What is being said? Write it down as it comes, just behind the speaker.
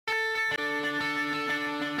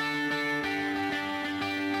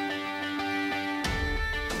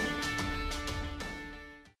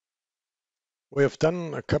We have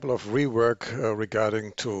done a couple of rework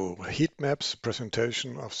regarding to heat maps,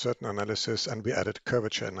 presentation of certain analysis, and we added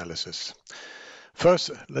curvature analysis.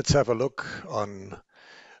 First, let's have a look on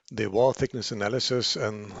the wall thickness analysis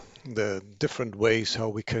and the different ways how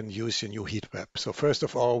we can use a new heat map. So first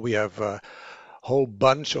of all, we have a whole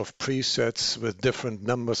bunch of presets with different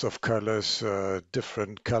numbers of colors,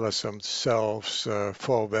 different colors themselves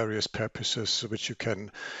for various purposes, which you can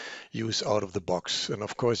use out of the box. And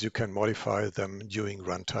of course, you can modify them during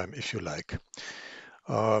runtime if you like.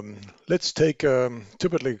 Let's take a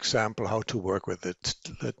typical example how to work with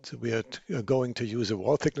it. We are going to use a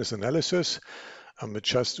wall thickness analysis. We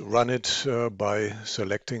just run it by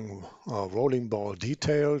selecting rolling ball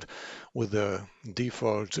detailed with a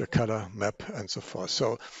default color map and so forth.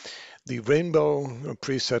 So the rainbow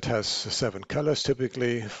preset has 7 colors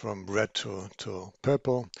typically from red to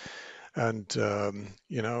purple. And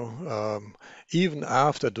even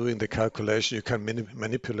after doing the calculation, you can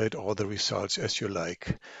manipulate all the results as you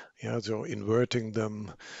like. So inverting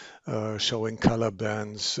them, showing color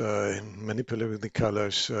bands, manipulating the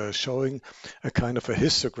colors, showing a kind of a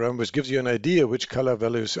histogram, which gives you an idea which color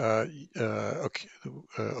values are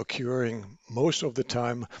occurring most of the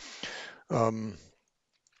time.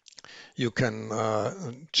 You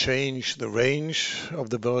can change the range of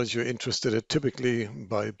the values you're interested in, typically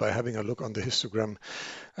by having a look on the histogram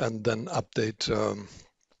and then update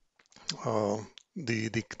uh,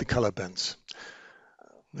 the color bands.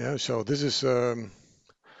 Yeah, so this is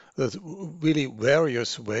there's really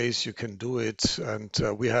various ways you can do it, and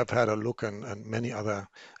we have had a look on many other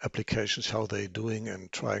applications how they're doing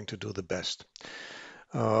and trying to do the best.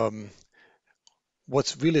 Um,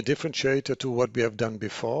 What's really differentiated to what we have done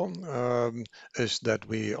before is that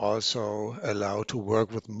we also allow to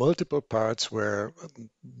work with multiple parts where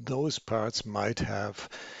those parts might have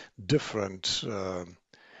different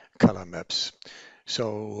color maps.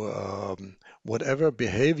 So whatever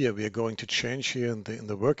behavior we are going to change here in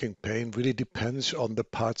the working pane really depends on the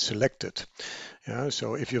part selected. Yeah,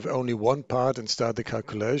 so if you have only one part and start the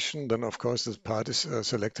calculation, then of course this part is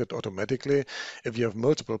selected automatically. If you have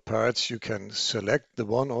multiple parts, you can select the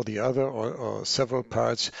one or the other or several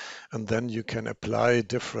parts, and then you can apply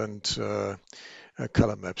different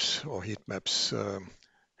color maps or heat maps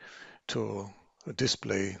to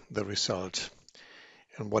display the result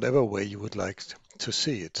in whatever way you would like to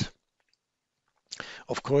see it.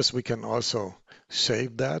 Of course, we can also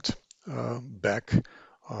save that back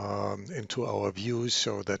into our views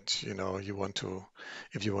so that you want to,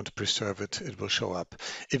 if you want to preserve it, it will show up.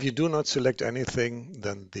 If you do not select anything,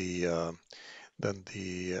 then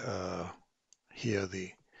here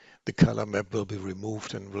the color map will be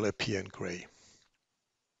removed and will appear in gray.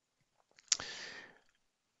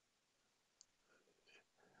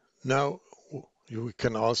 Now you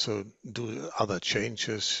can also do other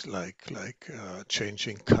changes like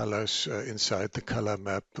changing colors inside the color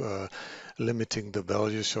map, limiting the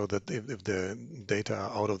values so that if the data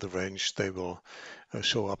are out of the range, they will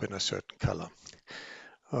show up in a certain color.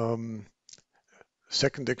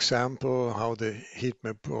 Second example, how the heat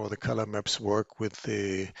map or the color maps work with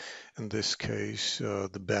in this case,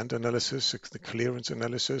 the band analysis, the clearance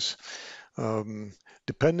analysis.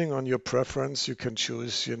 Depending on your preference, you can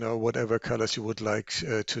choose, whatever colors you would like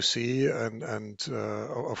to see, and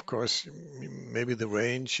of course, maybe the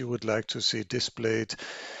range you would like to see displayed.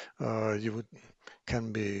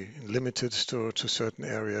 Can be limited to certain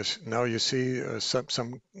areas. Now you see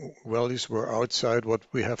some values were outside what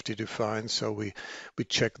we have to define, so we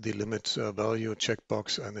check the limit value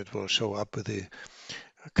checkbox, and it will show up with the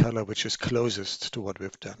color which is closest to what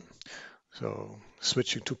we've done. So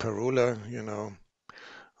switching to Parula,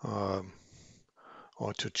 um,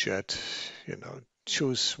 or to Jet,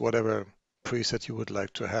 choose whatever preset you would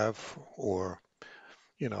like to have, or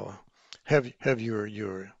have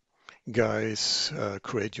your guys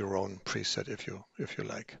create your own preset if you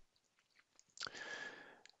like.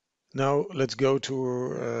 Now let's go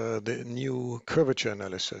to the new curvature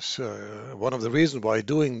analysis. One of the reasons why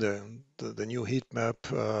doing the new heat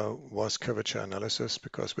map was curvature analysis,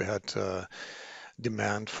 because we had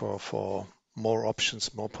demand for more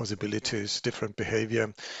options, more possibilities, different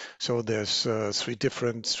behavior. So there's 3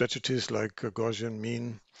 different strategies like Gaussian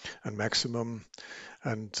mean and maximum.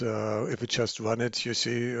 And if we just run it, you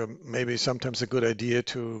see maybe sometimes a good idea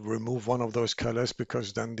to remove one of those colors,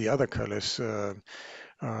 because then the other colors are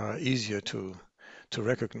easier to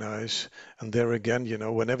recognize. And there again,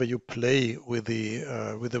 whenever you play with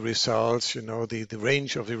the results, the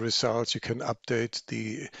range of the results, you can update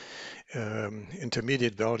the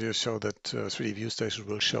intermediate values so that 3D View Station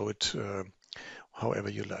will show it however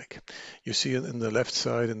you like. You see in the left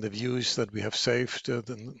side in the views that we have saved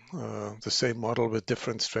the same model with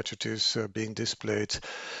different strategies being displayed.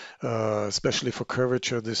 Especially for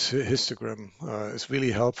curvature, this histogram is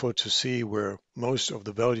really helpful to see where most of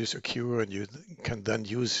the values occur, and you can then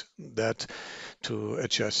use that to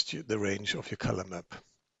adjust the range of your color map.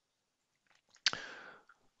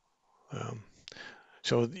 Um,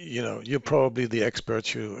 so, you're probably the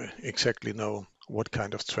expert. You exactly know what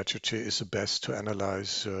kind of strategy is the best to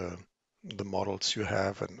analyze the models you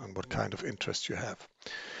have and what kind of interest you have.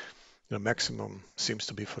 The maximum seems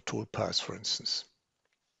to be for toolpaths, for instance.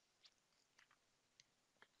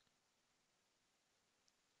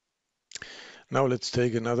 Now let's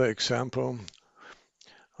take another example.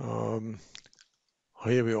 Um,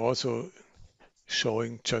 Here we're also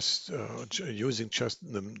showing just using just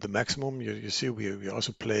the maximum. You see, we're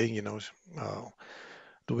also playing, uh,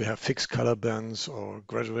 do we have fixed color bands or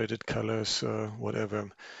graduated colors, whatever.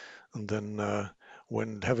 And then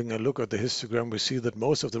when having a look at the histogram, we see that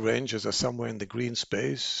most of the ranges are somewhere in the green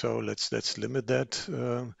space. So let's limit that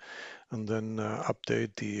and then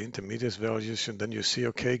update the intermediate values. And then you see,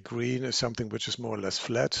 okay, green is something which is more or less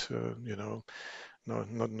flat,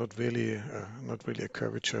 not really a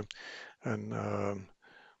curvature. And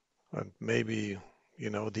maybe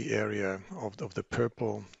the area of the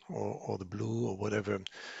purple or the blue or whatever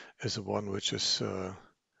is the one which is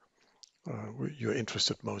you're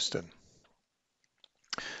interested most in.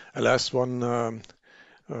 A last one,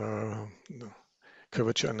 uh,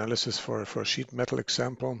 curvature analysis for a sheet metal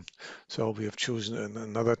example. So we have chosen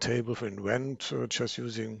another table for invent, just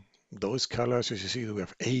using those colors. As you see, we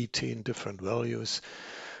have 18 different values.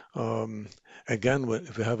 Again,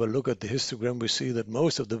 if we have a look at the histogram, we see that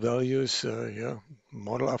most of the values,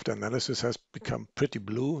 model after analysis has become pretty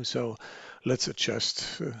blue. So let's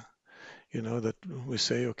adjust, that we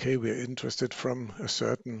say, okay, we're interested from a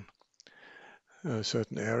certain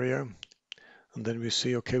area. And then we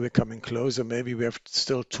see, okay, we're coming closer. Maybe we have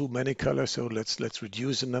still too many colors, so let's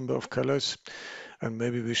reduce the number of colors, and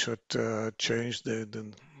maybe we should change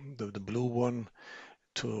the blue one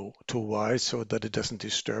to white so that it doesn't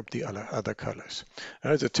disturb the other colors.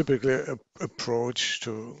 That's a typical approach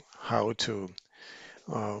to how to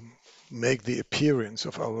um, make the appearance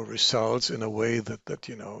of our results in a way that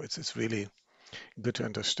it's really good to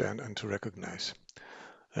understand and to recognize.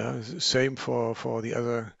 Same for the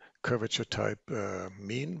other curvature type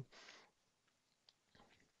mean.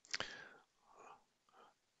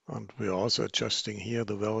 And we're also adjusting here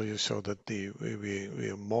the values so that we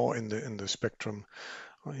are more in the spectrum,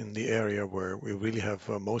 in the area where we really have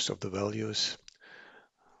most of the values.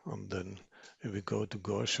 And then if we go to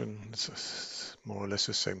Gaussian, it's more or less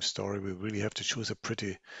the same story. We really have to choose a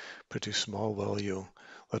pretty small value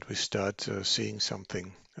that we start seeing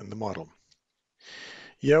something in the model.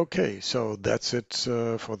 Yeah, okay, so that's it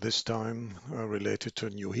for this time related to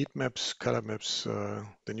new heat maps, color maps,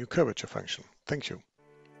 the new curvature function. Thank you.